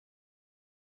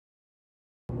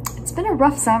It's been a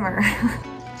rough summer.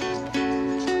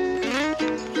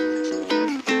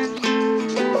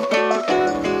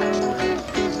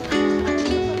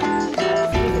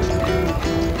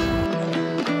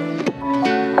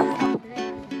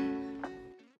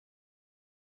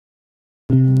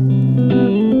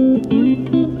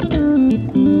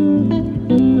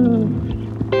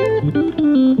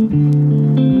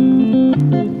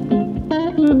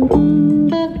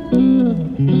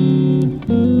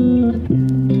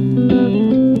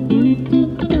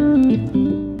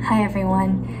 Hi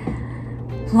everyone.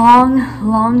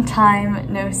 Long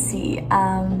time no see.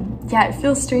 Yeah, it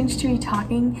feels strange to be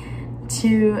talking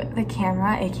to the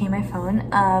camera, aka my phone.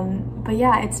 But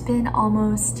yeah, it's been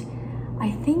almost,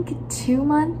 I think 2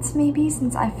 months maybe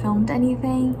since I filmed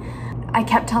anything. I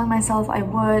kept telling myself I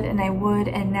would,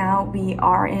 and now we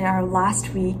are in our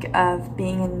last week of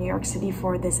being in New York City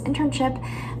for this internship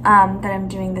that I'm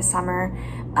doing this summer.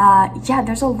 Yeah,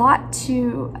 there's a lot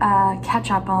to catch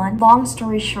up on. Long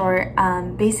story short,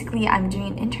 basically I'm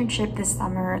doing an internship this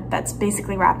summer that's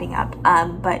basically wrapping up,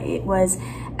 but it was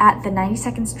at the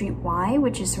 92nd Street Y,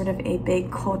 which is sort of a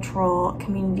big cultural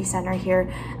community center here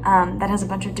that has a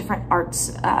bunch of different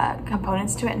arts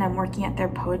components to it, and I'm working at their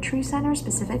poetry center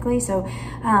specifically, so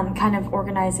kind of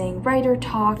organizing writer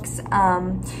talks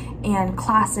and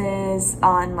classes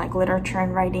on like literature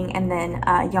and writing, and then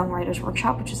Young Writers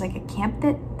Workshop, which is like a camp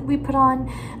that we put on.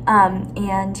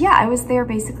 And yeah, I was there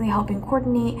basically helping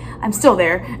coordinate. I'm still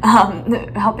there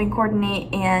helping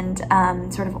coordinate and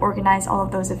sort of organize all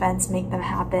of those events, make them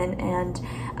happen. And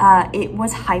it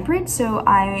was hybrid, so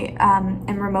I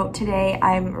am remote today.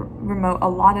 I'm remote a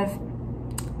lot of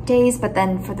days, but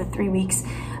then for the 3 weeks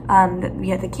that we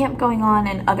had the camp going on,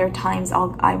 and other times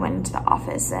I went into the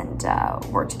office and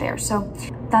worked there. So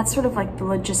that's sort of like the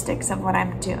logistics of what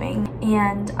I'm doing.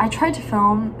 And I tried to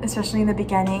film, especially in the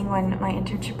beginning when my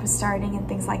internship was starting and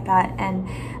things like that. And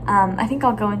I think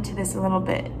I'll go into this a little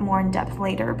bit more in depth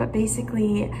later, but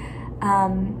basically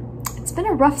it's been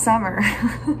a rough summer.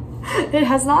 It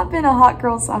has not been a hot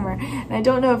girl summer. And I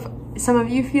don't know if some of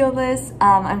you feel this.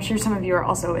 I'm sure some of you are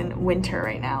also in winter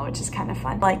right now, which is kind of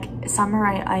fun. Like summer,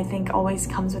 I think always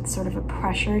comes with sort of a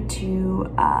pressure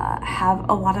to have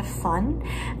a lot of fun,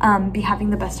 be having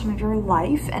the best time of your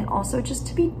life, and also just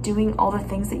to be doing all the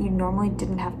things that you normally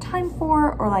didn't have time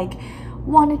for or like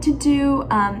wanted to do.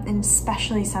 And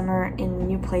especially summer in a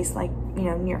new place like, you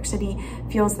know, New York City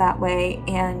feels that way,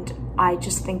 and I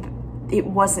just think it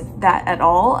wasn't that at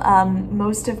all.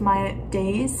 Most of my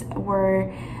days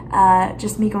were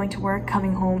just me going to work,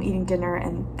 coming home, eating dinner,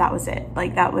 and that was it.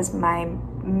 Like that was my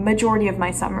majority of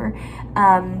my summer.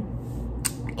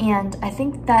 And I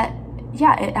think that,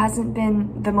 yeah, it hasn't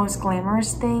been the most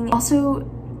glamorous thing. Also,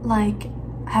 like,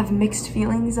 have mixed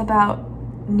feelings about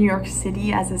New York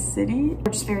City as a city.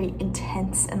 It's just very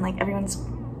intense, and like everyone's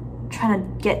trying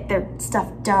to get their stuff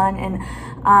done, and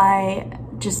I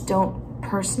just don't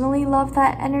personally love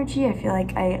that energy. I feel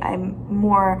like I'm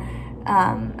more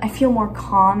I feel more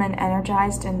calm and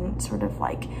energized and sort of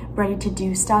like ready to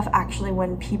do stuff actually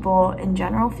when people in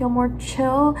general feel more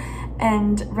chill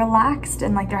and relaxed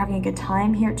and like they're having a good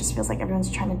time. Here it just feels like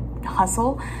everyone's trying to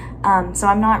hustle, so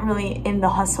I'm not really in the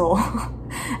hustle.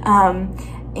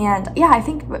 And yeah, I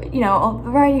think, you know, a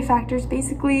variety of factors.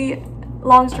 Basically,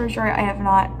 long story short, I have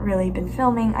not really been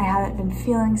filming. I haven't been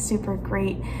feeling super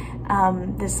great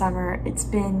this summer. It's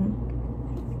been,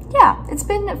 yeah, it's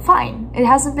been fine. It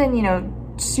hasn't been, you know,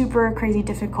 super crazy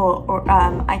difficult, or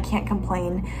I can't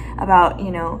complain about,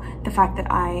 you know, the fact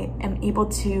that I am able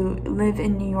to live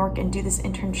in New York and do this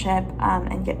internship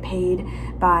and get paid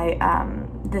by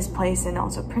this place and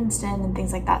also Princeton and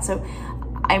things like that. So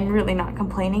I'm really not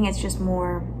complaining. It's just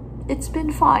more, it's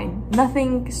been fine.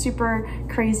 Nothing super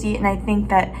crazy. And I think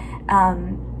that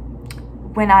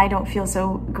when I don't feel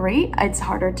so great, it's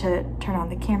harder to turn on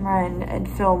the camera and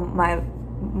film my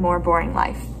more boring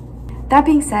life. That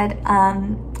being said,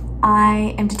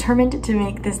 I am determined to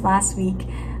make this last week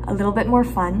a little bit more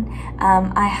fun.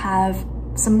 I have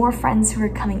some more friends who are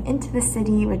coming into the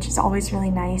city, which is always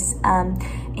really nice.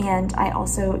 And I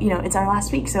also, you know, it's our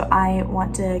last week, so I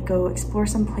want to go explore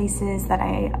some places that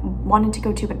I wanted to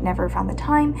go to but never found the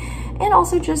time. And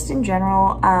also just in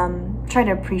general, try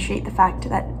to appreciate the fact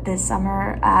that this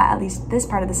summer, at least this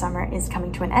part of the summer, is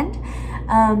coming to an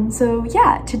end. So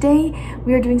yeah, today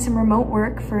we are doing some remote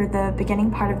work for the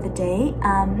beginning part of the day.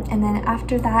 And then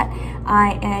after that,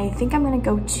 I think I'm gonna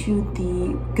go to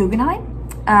the Guggenheim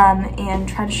and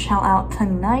try to shell out the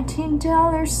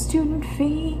 $19 student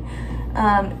fee.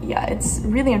 Yeah, it's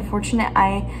really unfortunate.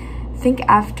 I think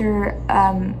after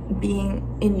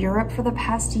being in Europe for the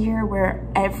past year where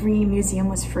every museum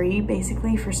was free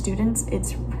basically for students,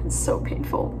 it's so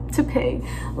painful to pay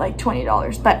like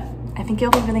 $20, but I think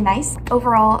it'll be really nice.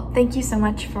 Overall, thank you so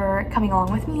much for coming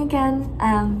along with me again.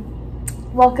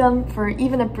 Welcome for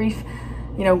even a brief,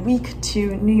 week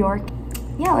to New York.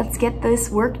 Yeah, let's get this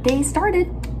work day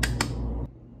started.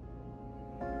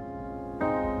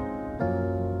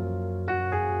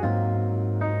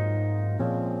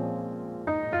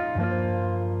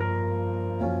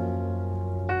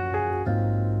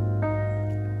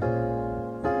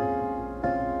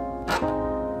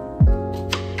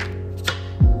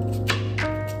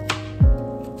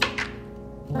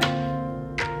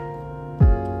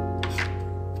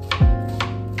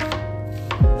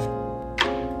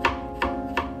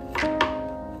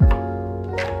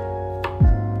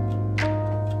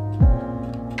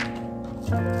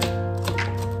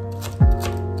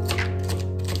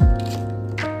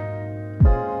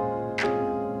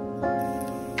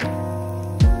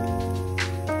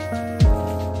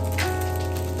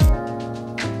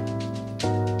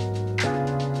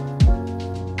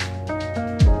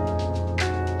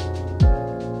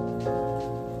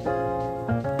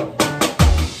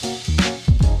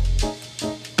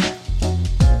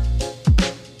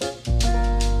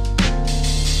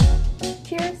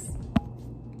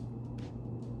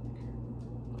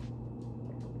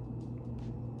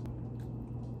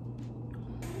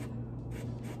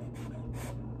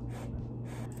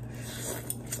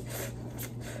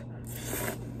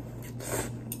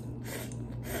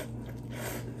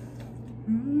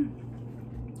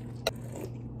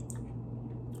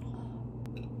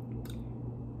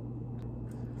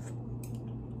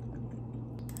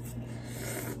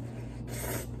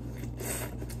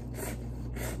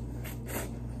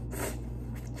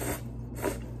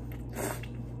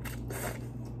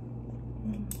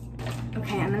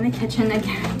 Okay, I'm in the kitchen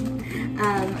again.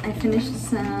 I finished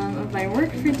some of my work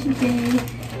for today,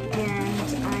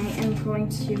 and I am going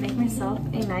to make myself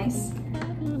a nice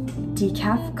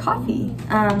decaf coffee.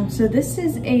 So this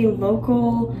is a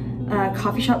local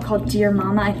coffee shop called Dear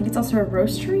Mama. I think it's also a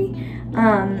roastery,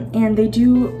 and they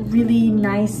do really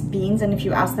nice beans, and if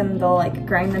you ask them, they'll like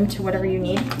grind them to whatever you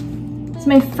need. It's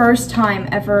my first time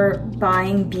ever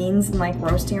buying beans and like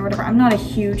roasting or whatever. I'm not a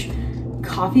huge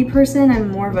coffee person,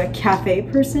 I'm more of a cafe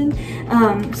person.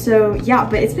 So yeah,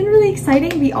 but it's been really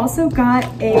exciting. We also got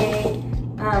a,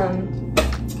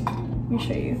 let me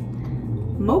show you,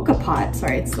 mocha pot.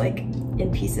 Sorry, it's like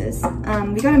in pieces.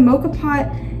 We got a mocha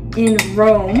pot in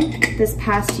Rome this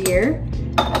past year,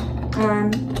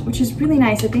 which is really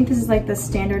nice. I think this is like the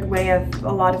standard way of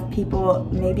a lot of people,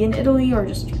 maybe in Italy or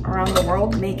just around the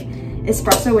world, make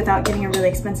espresso without getting a really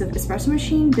expensive espresso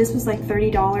machine. This was like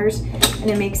 $30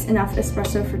 and it makes enough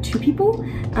espresso for 2 people.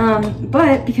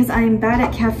 But because I'm bad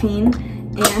at caffeine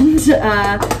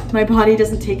and my body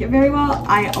doesn't take it very well,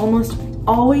 I almost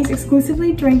always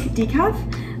exclusively drink decaf,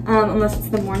 unless it's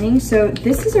the morning. So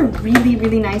this is a really,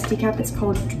 really nice decaf. It's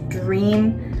called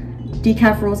Dream.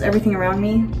 Decaf rules everything around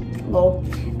me. Lol.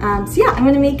 So yeah, I'm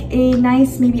gonna make a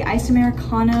nice maybe iced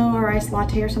Americano or iced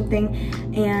latte or something,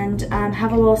 and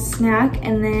have a little snack,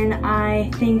 and then I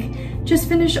think just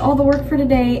finish all the work for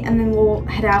today, and then we'll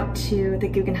head out to the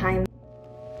Guggenheim.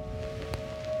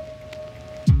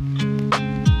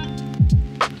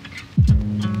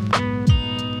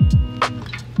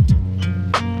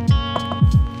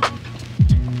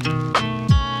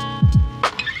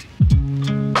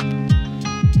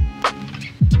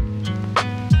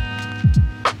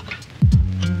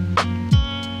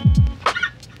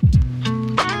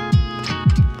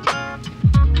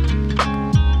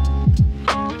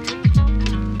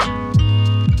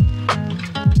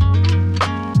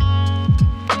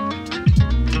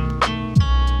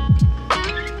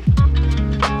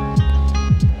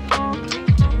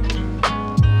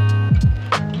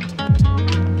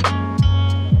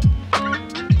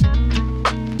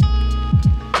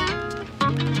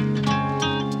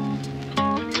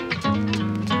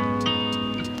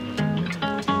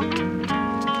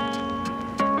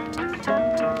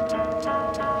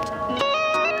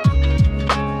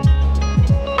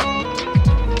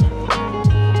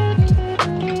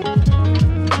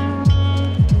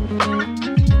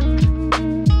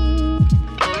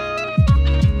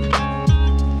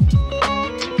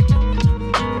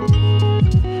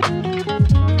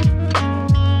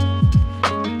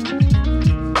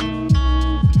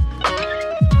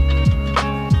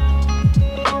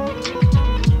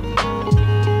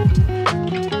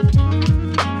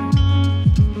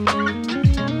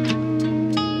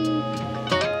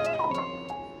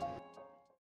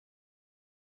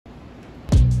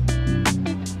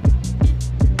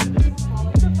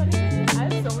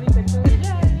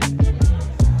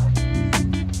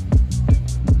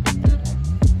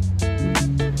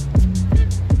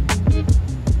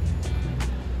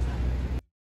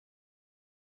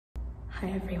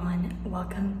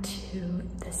 welcome to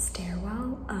the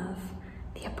stairwell of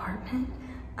the apartment.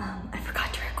 I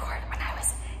forgot to record when I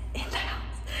was in the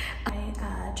house.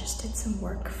 I just did some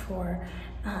work for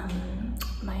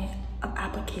my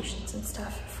applications and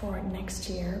stuff for next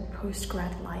year,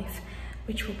 post-grad life,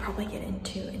 which we'll probably get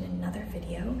into in another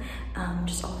video.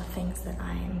 Just all the things that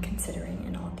I am considering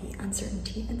and all the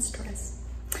uncertainty and stress.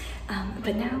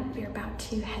 But now we're about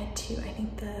to head to, I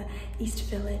think, the East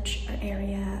Village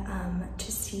area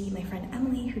to see my friend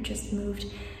Emily, who just moved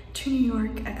to New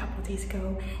York a couple days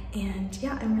ago. And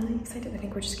yeah, I'm really excited. I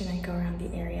think we're just gonna go around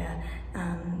the area,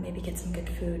 maybe get some good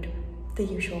food, the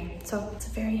usual. So it's a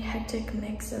very hectic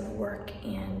mix of work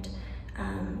and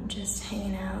just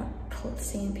hanging out,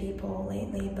 seeing people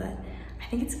lately, but I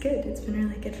think it's good. It's been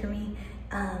really good for me.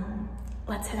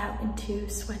 Let's head out into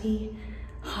sweaty,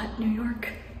 hot New York.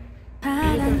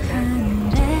 파란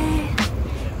하늘에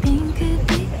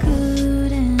핑크빛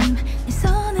구름 네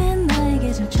손엔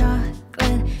나에게 준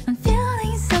chocolate I'm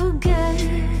feeling so good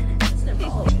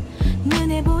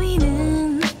눈에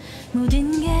보이는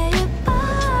모든 게 예뻐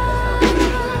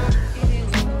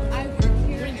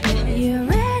You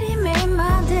already made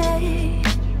my day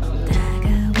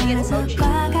다가와서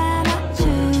꽉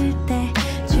안아줄 때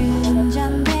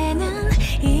충전되는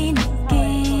이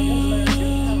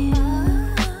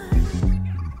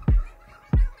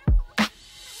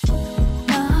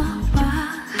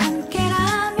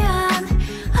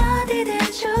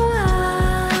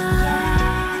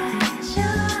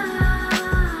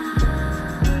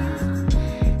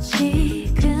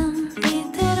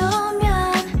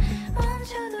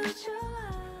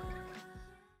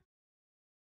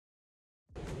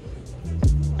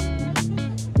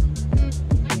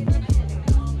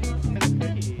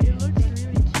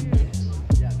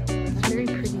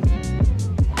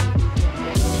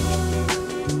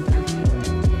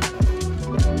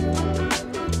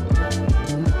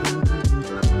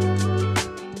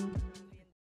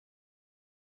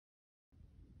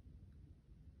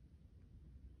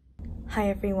Hi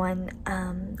everyone,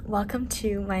 welcome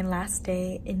to my last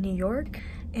day in New York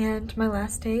and my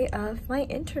last day of my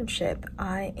internship.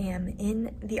 I am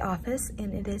in the office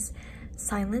and it is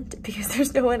silent because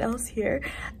there's no one else here.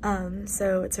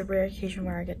 So it's a rare occasion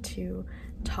where I get to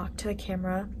talk to the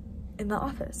camera in the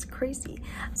office. Crazy.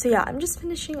 So yeah, I'm just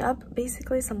finishing up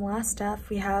basically some last stuff.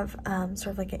 We have sort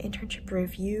of like an internship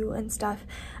review and stuff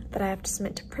that I have to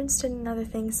submit to Princeton and other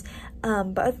things.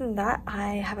 But other than that,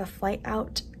 I have a flight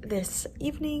out this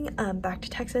evening back to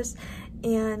Texas,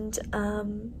 and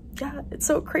yeah, it's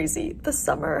so crazy. The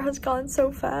summer has gone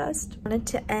so fast. I wanted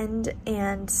to end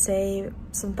and say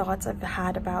some thoughts I've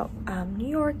had about New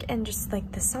York and just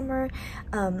like the summer.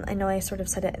 I know I sort of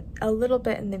said it a little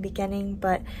bit in the beginning,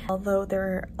 but although there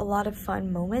are a lot of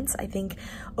fun moments, I think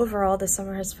overall the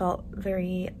summer has felt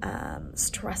very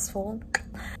stressful.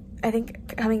 I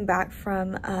think coming back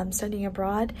from studying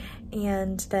abroad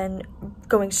and then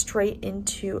going straight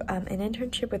into an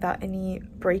internship without any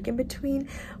break in between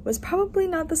was probably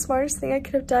not the smartest thing I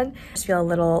could have done. I just feel a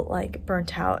little like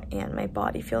burnt out and my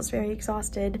body feels very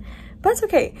exhausted, but it's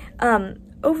okay.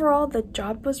 Overall, the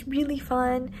job was really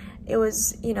fun. It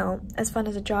was, you know, as fun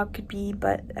as a job could be,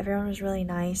 but everyone was really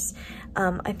nice.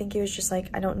 I think it was just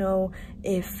like, I don't know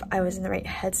if I was in the right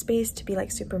headspace to be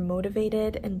like super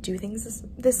motivated and do things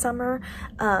this summer.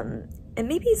 And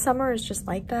maybe summer is just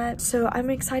like that. So I'm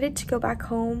excited to go back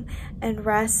home and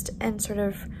rest and sort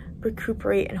of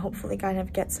recuperate and hopefully kind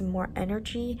of get some more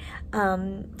energy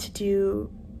to do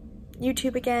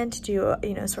YouTube again, to do,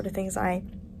 you know, sort of things I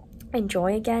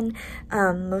enjoy again,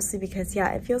 mostly because, yeah,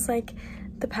 it feels like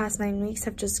the past 9 weeks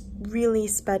have just really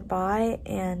sped by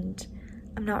and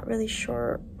I'm not really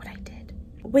sure what I did.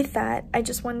 With that, I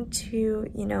just wanted to,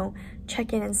 you know,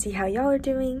 check in and see how y'all are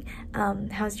doing.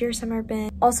 How's your summer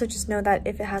been? Also, just know that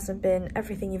if it hasn't been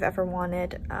everything you've ever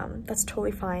wanted, that's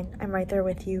totally fine. I'm right there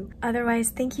with you. Otherwise,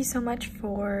 thank you so much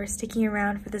for sticking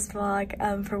around for this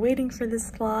vlog, for waiting for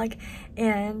this vlog,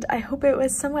 and I hope it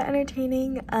was somewhat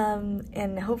entertaining,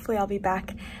 and hopefully I'll be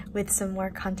back with some more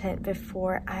content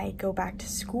before I go back to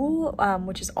school,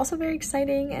 which is also very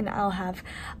exciting, and I'll have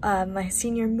my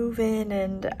senior move-in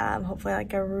and hopefully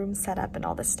like a room set up and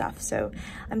all this stuff. So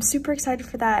I'm super excited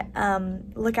for that.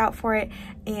 Look out for it,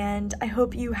 and I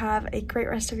hope you have a great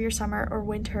rest of your summer or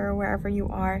winter wherever you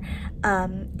are,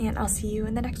 and I'll see you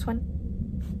in the next one.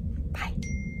 Bye.